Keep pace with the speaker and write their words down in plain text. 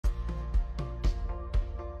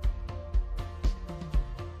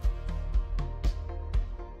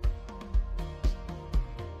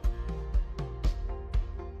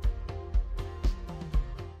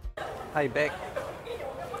Hey Beck,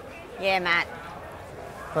 Yeah, Matt.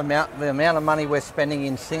 the amount of money we're spending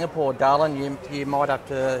in Singapore, darling, you might have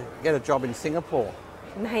to get a job in Singapore.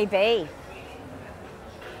 Maybe.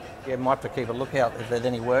 You might have to keep a lookout if there's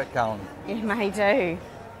any work going. You may do.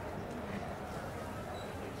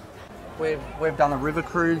 We've done a river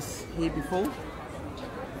cruise here before.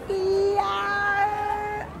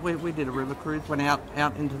 Yeah. We did a river cruise, went out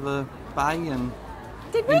into the bay and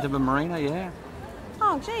Did we? into the marina, yeah.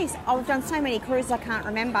 Oh, geez. Oh, we've done so many cruises I can't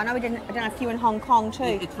remember. I know we've done a few in Hong Kong too.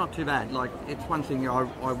 It's not too bad. Like, it's one thing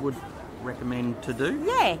I would recommend to do.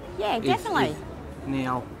 Yeah, definitely.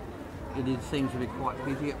 Now, it seems to be quite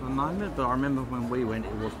busy at the moment, but I remember when we went,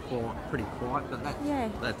 it was pretty quiet. But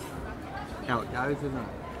that's how it goes, isn't it?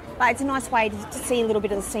 But it's a nice way to see a little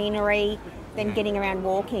bit of the scenery, then getting around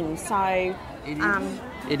walking. So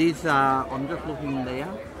it is. I'm just looking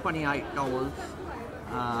there. $28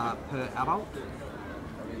 per adult,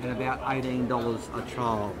 and about $18 a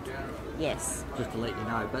child. yes. Just to let you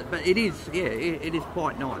know, but it is, it is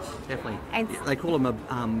quite nice, definitely. And they call them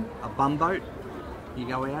a bum boat. You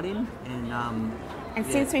go out in, and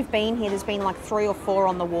since we've been here, there's been like 3 or 4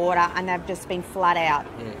 on the water, and they've just been flat out.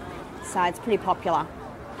 Yeah. So it's pretty popular.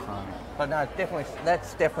 But no,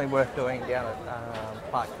 that's definitely worth doing down at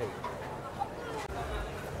Clarke Quay.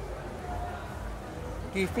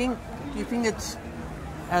 Do you think it's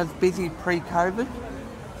as busy pre-COVID?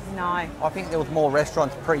 No. I think there was more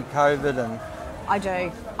restaurants pre-COVID, and I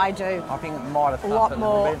do. I think it might have A lot suffered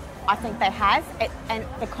more. a little bit. I think they have. And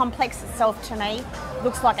the complex itself, to me,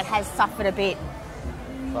 looks like it has suffered a bit.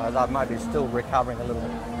 So they may be still recovering a little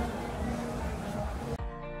bit.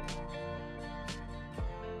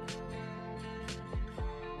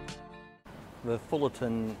 The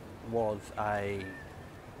Fullerton was a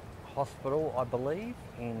hospital, I believe,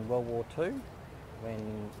 in World War II,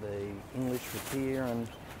 when the English was here and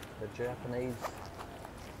the Japanese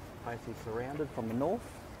basically surrounded from the north.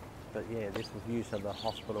 But yeah, this was used as a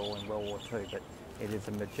hospital in World War II, but it is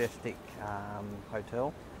a majestic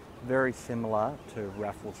hotel, very similar to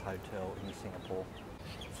Raffles Hotel in Singapore.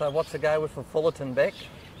 So what's the go with the Fullerton, Beck?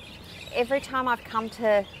 Every time I've come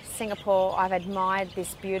to Singapore, I've admired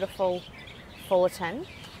this beautiful Fullerton,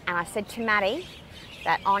 and I said to Matty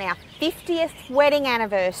that on our 50th wedding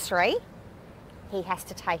anniversary, he has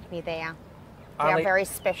to take me there. They are very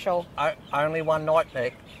special. Only one night,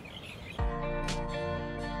 Beck.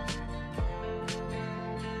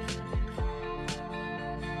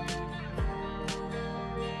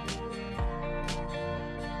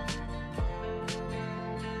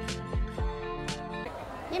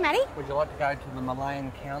 Yeah, Matty? Would you like to go to the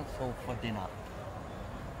Malayan Council for dinner?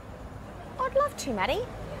 I'd love to, Matty.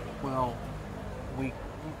 Well, we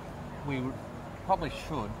probably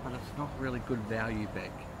should, but it's not really good value,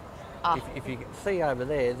 Beck. Oh. If you can see over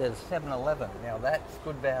there, there's 7-Eleven. Now that's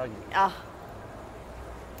good value. Oh,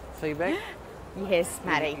 See, Beck? yes,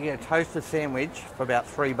 Matty. You get a toasted sandwich for about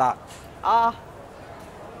 $3. Oh,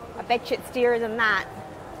 I bet you it's dearer than that.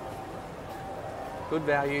 Good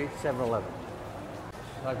value, 7-Eleven.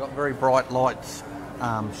 They've got very bright lights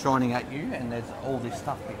shining at you, and there's all this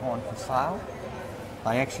stuff behind for sale.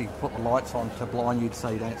 They actually put the lights on to blind you so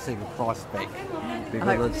you don't see the price, Beck,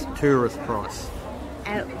 because it's tourist price.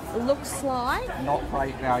 And it looks like... Not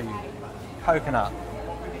great value. Coconut.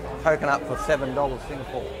 Coconut for $7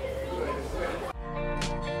 Singapore.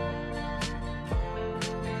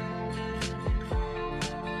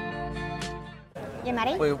 Yeah,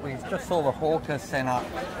 Matty? We just saw the hawker centre.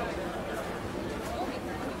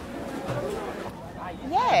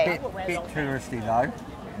 Yeah. Bit touristy though,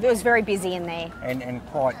 It was very busy in there. and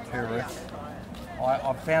quite tourist.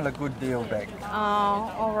 I found a good deal, Beck.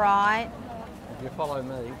 Oh, all right. If you follow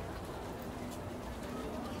me.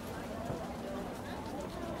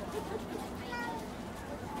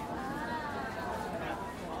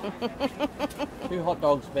 Two hot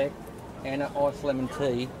dogs, Beck, and an iced lemon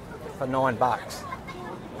tea for $9.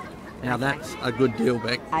 Now that's a good deal,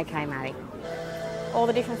 Beck. Okay, Matty. All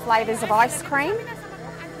the different flavours of ice cream.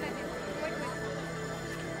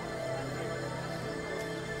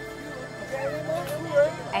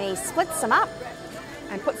 And he splits them up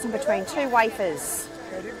and puts them between 2 wafers.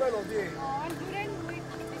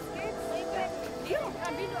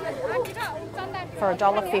 For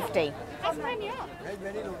 $1.50.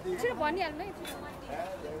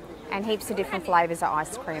 And heaps of different flavours of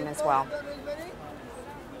ice cream as well.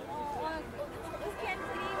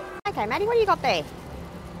 Okay, Matty, what do you got there?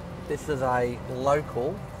 This is a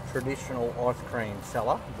local traditional ice cream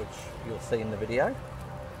seller, which you'll see in the video.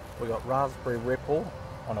 We've got raspberry ripple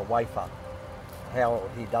on a wafer. How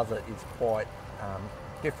he does it is quite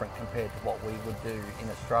different compared to what we would do in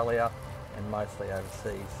Australia and mostly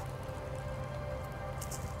overseas.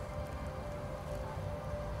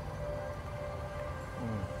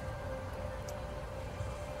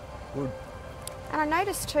 Good. And I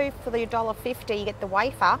noticed too, for the $1.50 you get the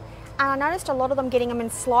wafer, and I noticed a lot of them getting them in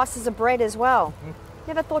slices of bread as well.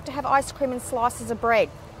 Never thought to have ice cream in slices of bread,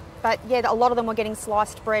 but yeah, a lot of them were getting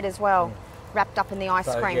sliced bread as well, wrapped up in the ice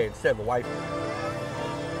cream. Yeah, instead of a wafer.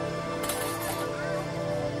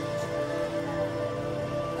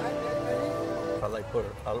 So they put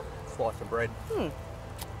a slice of bread.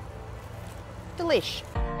 Delish.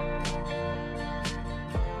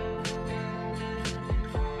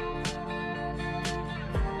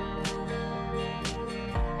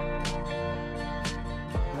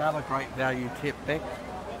 Another great value tip, Beck.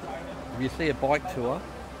 If you see a bike tour,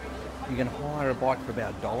 you can hire a bike for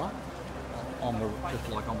about $1 on the, just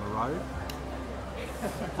like on the road.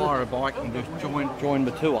 Hire a bike and just join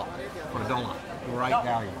the tour for $1. Great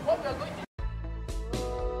value.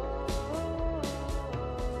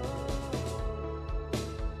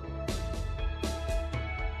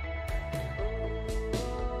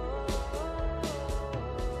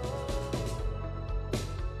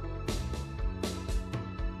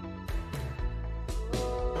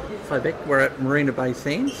 So Beck, we're at Marina Bay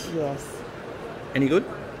Sands. Yes. Any good?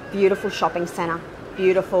 Beautiful shopping centre.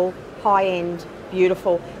 Beautiful, high end,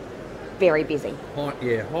 beautiful, very busy.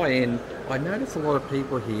 High end. I notice a lot of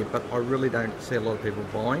people here, but I really don't see a lot of people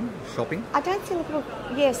buying, shopping. I don't see a lot of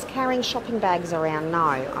people, yes, carrying shopping bags around, no,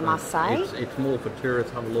 I must say. It's more for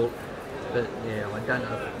tourists, have a look. But yeah, I don't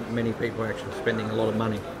know if many people are actually spending a lot of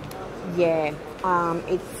money. Yeah,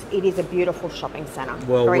 it is a beautiful shopping centre,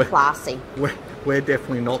 Well, very classy. We're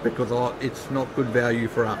definitely not, because it's not good value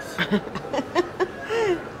for us.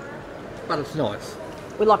 But it's nice.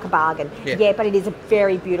 We like a bargain. Yeah. But it is a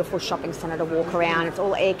very beautiful shopping centre to walk around. It's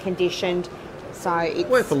all air conditioned, so it's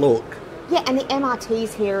Worth a look. Yeah, and the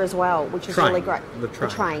MRT's here as well, which is really great. The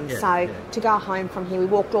train. Yeah, so yeah. to go home from here, we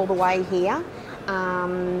walked all the way here,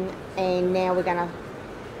 and now we're going to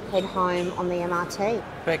head home on the MRT.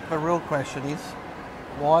 Beck, the real question is,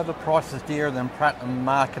 why are the prices dearer than Pratt and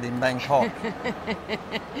Market in Bangkok?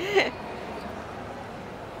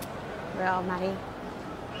 Well, Matty,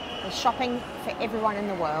 there's shopping for everyone in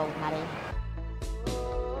the world, Matty.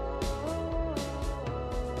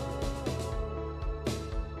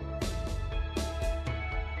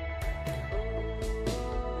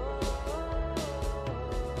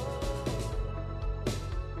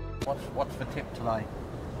 What's the tip today?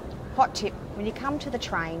 Hot tip, when you come to the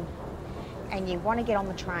train and you want to get on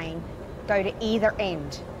the train, go to either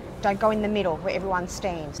end. Don't go in the middle where everyone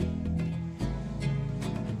stands.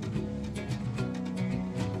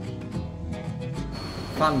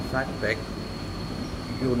 Fun fact, Beck,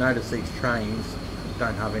 you'll notice these trains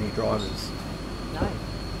don't have any drivers. No.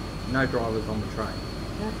 No drivers on the train.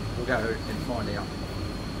 No. We'll go and find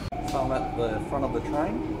out. So I'm at the front of the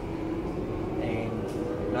train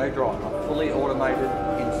and no driver, fully automated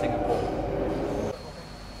in Singapore.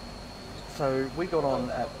 So we got on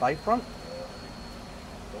at Bayfront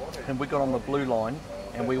and we got on the blue line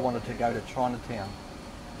and we wanted to go to Chinatown.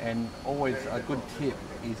 And always a good tip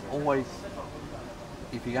is always,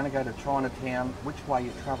 if you're going to go to Chinatown, which way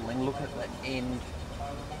you're travelling, look at the end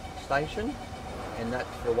station, and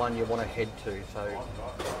that's the one you want to head to. So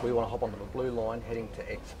we want to hop onto the blue line heading to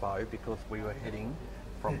Expo because we were heading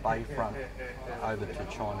from Bayfront over to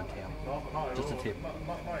Chinatown. Just a tip.